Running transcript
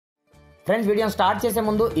Friends వీడియోని start చేసే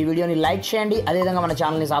ముందు ఈ వీడియోని లైక్ చేయండి, అదేవిధంగా మన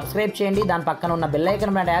ఛానల్ని సబ్స్క్రైబ్ చేయండి, దాని పక్కన ఉన్న బెల్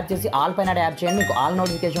ఐకాన్ పైన ట్యాప్ చేసి ఆల్ పైన ట్యాప్ చేయండి, మీకు ఆల్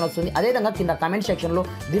నోటిఫికేషన్ వస్తుంది. అదేవిధంగా కింద కమెంట్ సెక్షన్లో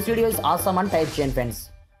దిస్ వీడియో ఇస్ ఆసమ్ అని టైప్ చేయండి ఫ్రెండ్స్.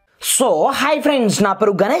 సో హాయ్ ఫ్రెండ్స్, నా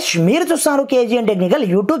పేరు గణేష్, మీరు చూస్తున్నారు KGN technical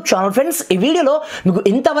YouTube channel. Friends ఈ వీడియోలో మీకు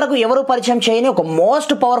ఇంతవరకు ఎవరు పరిచయం చేయని ఒక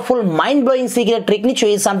most powerful mind blowing secret ట్రిక్ని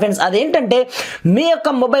చూపిస్తాను ఫ్రెండ్స్. అదేంటంటే మీ యొక్క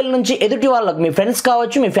మొబైల్ నుంచి ఎదుటి వాళ్ళకు, మీ ఫ్రెండ్స్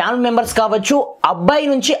కావచ్చు, మీ ఫ్యామిలీ మెంబర్స్ కావచ్చు, అబ్బాయి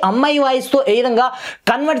నుంచి అమ్మాయి వాయిస్తో ఏ విధంగా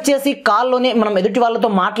కన్వర్ట్ చేసి కాల్లోనే మనం ఎదుటి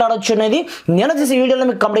వాళ్ళతో మాట్లాడవచ్చు అనేది నేను చేసే వీడియోలో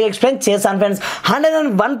మీకు కంప్లీట్గా ఎక్స్ప్లెయిన్ చేశాను ఫ్రెండ్స్.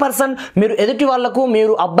 101% మీరు ఎదుటి వాళ్ళకు,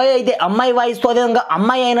 మీరు అబ్బాయి అయితే అమ్మాయి వాయిస్తో, అదేవిధంగా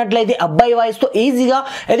అమ్మాయి అయినట్లయితే అబ్బాయి వాయిస్తో ఈజీగా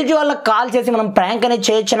ఎదుటి వాళ్ళకి కాల్ చేసి మనం ప్రాంక్ అనేది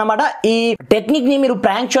చేయొచ్చు అనమాట. ఈ టెక్నిక్ ని మీరు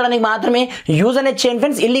ప్రాంక్ చేయడానికి మాత్రమే యూజ్ అనేది చేయండి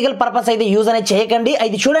ఫ్రెండ్స్, ఇల్లీగల్ పర్పస్ అయితే యూజ్ అనేది చేయకండి.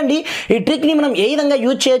 అయితే చూడండి, ఈ ట్రిక్ ని మనం ఏ విధంగా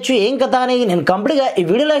యూజ్ చేయొచ్చు, ఏం కథ అనేది నేను కంప్లీట్ గా ఈ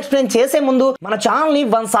వీడియోలో ఎక్స్ప్లెయిన్ చేసే ముందు మన ఛానల్ ని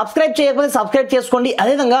సబ్స్క్రైబ్ చేయకపోతే సబ్స్క్రైబ్ చేసుకోండి.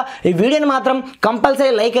 అదేవిధంగా ఈ వీడియోని మాత్రం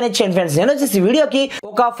కంపల్సరీ లైక్ అనేది చేయండి ఫ్రెండ్స్. నేను వచ్చేసి ఈ వీడియోకి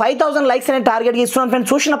ఒక 5000 లైక్స్ అనే టార్గెట్ ఇస్తున్నాను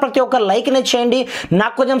ఫ్రెండ్స్. చూసిన ప్రతి ఒక్క లైక్ అనేది చేయండి,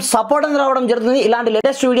 నాకు కొంచెం సపోర్ట్ అనేది రావడం జరుగుతుంది. ఇలాంటి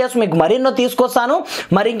లేటెస్ట్ వీడియోస్ మీకు మరెన్నో తీసుకొస్తాను.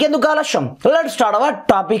 మరి ఇంకెందుకు ఆలస్యం, let's start our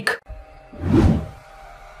topic.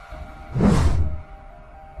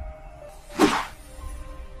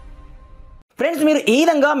 Friends మీరు ఈ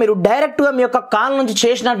విధంగా మీరు డైరెక్ట్గా మీ యొక్క కాల్ నుంచి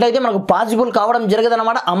చేసినట్లయితే మనకు పాసిబుల్ కావడం జరగదు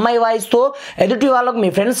అనమాట. అమ్మాయి వాయిస్తో ఎదుటి వాళ్ళకు, మీ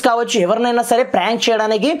ఫ్రెండ్స్ కావచ్చు, ఎవరినైనా సరే ప్రాంక్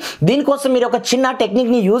చేయడానికి. దీనికోసం మీరు ఒక చిన్న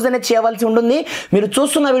టెక్నిక్ని యూజ్ అనేది చేయవలసి ఉంటుంది. మీరు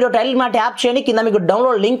చూస్తున్న వీడియో టైటిల్ మాట ట్యాప్ చేయండి, కింద మీకు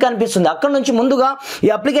డౌన్లోడ్ లింక్ కనిపిస్తుంది. అక్కడ నుంచి ముందుగా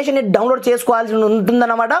ఈ అప్లికేషన్ని డౌన్లోడ్ చేసుకోవాల్సి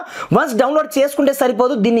ఉంటుందన్నమాట. వన్స్ డౌన్లోడ్ చేసుకుంటే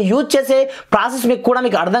సరిపోదు, దీన్ని యూజ్ చేసే ప్రాసెస్ మీకు కూడా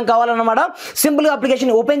మీకు అర్థం కావాలన్నమాట. సింపుల్గా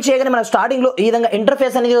అప్లికేషన్ ఓపెన్ చేయగానే మన స్టార్టింగ్లో ఈ విధంగా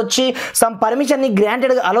ఇంటర్ఫేస్ అనేది వచ్చి సమ్ పర్మిషన్ని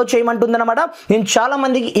గ్రాంటెడ్గా అలో చేయమంటుంది అనమాట. నేను చాలా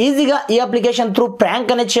మందికి ఈజీగా ఈ అప్లికేషన్ త్రూ ప్రాంక్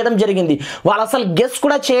అనేది చేయడం జరిగింది. వాళ్ళు అసలు గెస్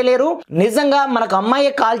కూడా చేయలేరు, నిజంగా మనకు అమ్మాయి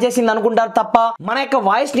కాల్ చేసింది అనుకుంటారు తప్ప మన యొక్క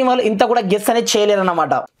వాయిస్ ని వాళ్ళు ఇంత కూడా గెస్ అనేది చేయలేరు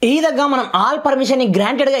అనమాట. ఈ విధంగా మనం ఆల్ పర్మిషన్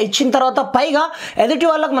గ్రాంటెడ్ గా ఇచ్చిన తర్వాత పైగా ఎదుటి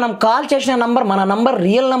వాళ్ళకి మనం కాల్ చేసిన నంబర్, మన నంబర్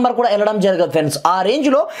రియల్ నంబర్ కూడా వెళ్ళడం జరగదు ఫ్రెండ్స్. ఆ రేంజ్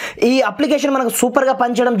లో ఈ అప్లికేషన్ మనకు సూపర్ గా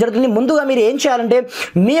పనిచేయడం జరుగుతుంది. ముందుగా మీరు ఏం చేయాలంటే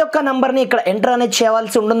మీ యొక్క నంబర్ ని ఇక్కడ ఎంటర్ అనేది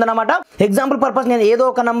చేయవలసి ఉంటుందన్నమాట. ఎగ్జాంపుల్ పర్పస్ నేను ఏదో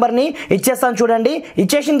ఒక నంబర్ ని ఇచ్చేస్తాను చూడండి.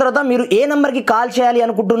 ఇచ్చేసిన తర్వాత మీరు ఏ నంబర్ కి కాల్ చేయాలి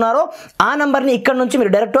అనుకుంటున్నారో ఆ నంబర్ ని ఇక్కడ నుంచి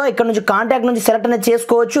మీరు డైరెక్ట్ గా ఇక్కడ నుంచి కాంటాక్ట్ నుంచి సెలెక్ట్ అనేది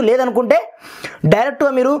చేసుకోవచ్చు. లేదనుకుంటే డైరెక్ట్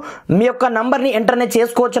గా మీరు మీ యొక్క నంబర్ ని ఎంటర్ అనేది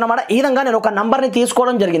చేసుకోవచ్చు అనమాట. ఈ విధంగా నేను ఒక నంబర్ ని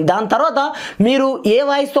తీసుకోవడం జరిగింది. దాని తర్వాత మీరు ఏ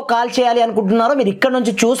వాయిస్ తో కాల్ చేయాలి అనుకుంటున్నారో మీరు ఇక్కడ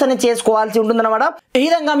నుంచి చూస్ అనేది చేసుకోవాల్సి ఉంటుంది అనమాట. ఈ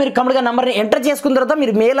విధంగా మీరు కంప్లీట్ గా నంబర్ ని ఎంటర్ చేసుకున్న తర్వాత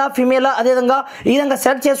మీరు మేలా ఫిమేలా అదే విధంగా ఈ విధంగా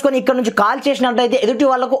సెలెక్ట్ చేసుకొని ఇక్కడ నుంచి కాల్ చేసినట్లయితే ఎదుటి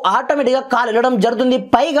వాళ్ళకు ఆటోమేటిక్ గా కాల్ వెళ్ళడం జరుగుతుంది.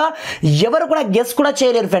 పైగా ఎవరు కూడా గెస్ కూడా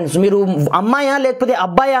చేయలేరు ఫ్రెండ్స్, మీరు అమ్మాయా లేకపోతే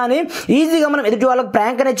అబ్బాయా అని ఈజీగా మనం ఎదుటి వాళ్ళకి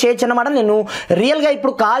ప్రాంక్ అనేది చేయొచ్చు అనమాట. నేను రియల్ గా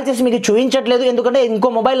ఇప్పుడు కాల్ చేసి మీకు చూపించట్లేదు, ఎందుకంటే ఇంకో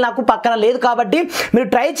మొబైల్ నాకు పక్కన లేదు కాబట్టి. మీరు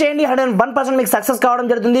ట్రై చేయండి, 101% మీకు సక్సెస్ కావడం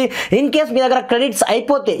జరుగుతుంది. ఇన్ కేస్ మీ దగ్గర క్రెడిట్స్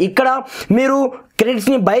అయిపోతే ఇక్కడ మీరు క్రెడిట్స్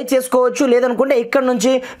ని బై చేసుకోవచ్చు. లేదనుకుంటే ఇక్కడ నుంచి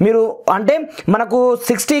మీరు అంటే మనకు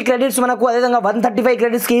 60 క్రెడిట్స్, మనకు అదేవిధంగా 135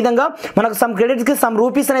 క్రెడిట్స్ కి ఈ విధంగా మనకు సమ్ క్రెడిట్స్ కి సమ్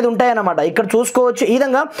రూపీస్ అనేది ఉంటాయి అన్నమాట. ఇక్కడ చూసుకోవచ్చు. ఈ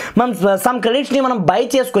విధంగా మనం సమ్ క్రెడిట్స్ ని మనం బై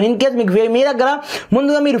చేసుకొని ఇన్ కేస్ మీకు మీ దగ్గర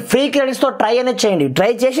ముందుగా మీరు ఫ్రీ క్రెడిట్స్ తో ట్రై అనేది చేయండి.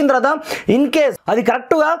 ట్రై చేసిన తర్వాత ఇన్ కేస్ అది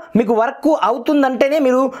కరెక్ట్ గా మీకు వర్క్ అవుతుందంటేనే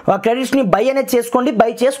మీరు క్రెడిట్స్ ని బై అనేది చేసుకోండి. బై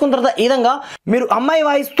చేసుకున్న తర్వాత ఈ విధంగా మీరు అమ్మాయి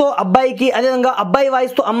వాయిస్ తో అబ్బాయికి, అదేవిధంగా అబ్బాయి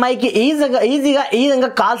వాయిస్ తో అమ్మాయికి ఈజీగా ఈ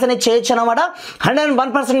విధంగా కాల్స్ అనేది చేయొచ్చు అనమాట.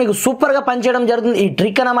 101% మీకు సూపర్ గా పనిచేయడం జరుగుతుంది ఈ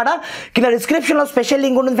ట్రిక్ అనమాట. కింద డిస్క్రిప్షన్ లో స్పెషల్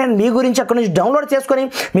లింక్ ఉంటుంది ఫ్రెండ్స్, మీ గురించి అక్కడ నుంచి డౌన్లోడ్ చేసుకొని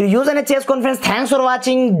మీరు యూజ్ అనేది చేసుకోండి ఫ్రెండ్స్. Thanks for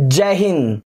watching. జై హింద్.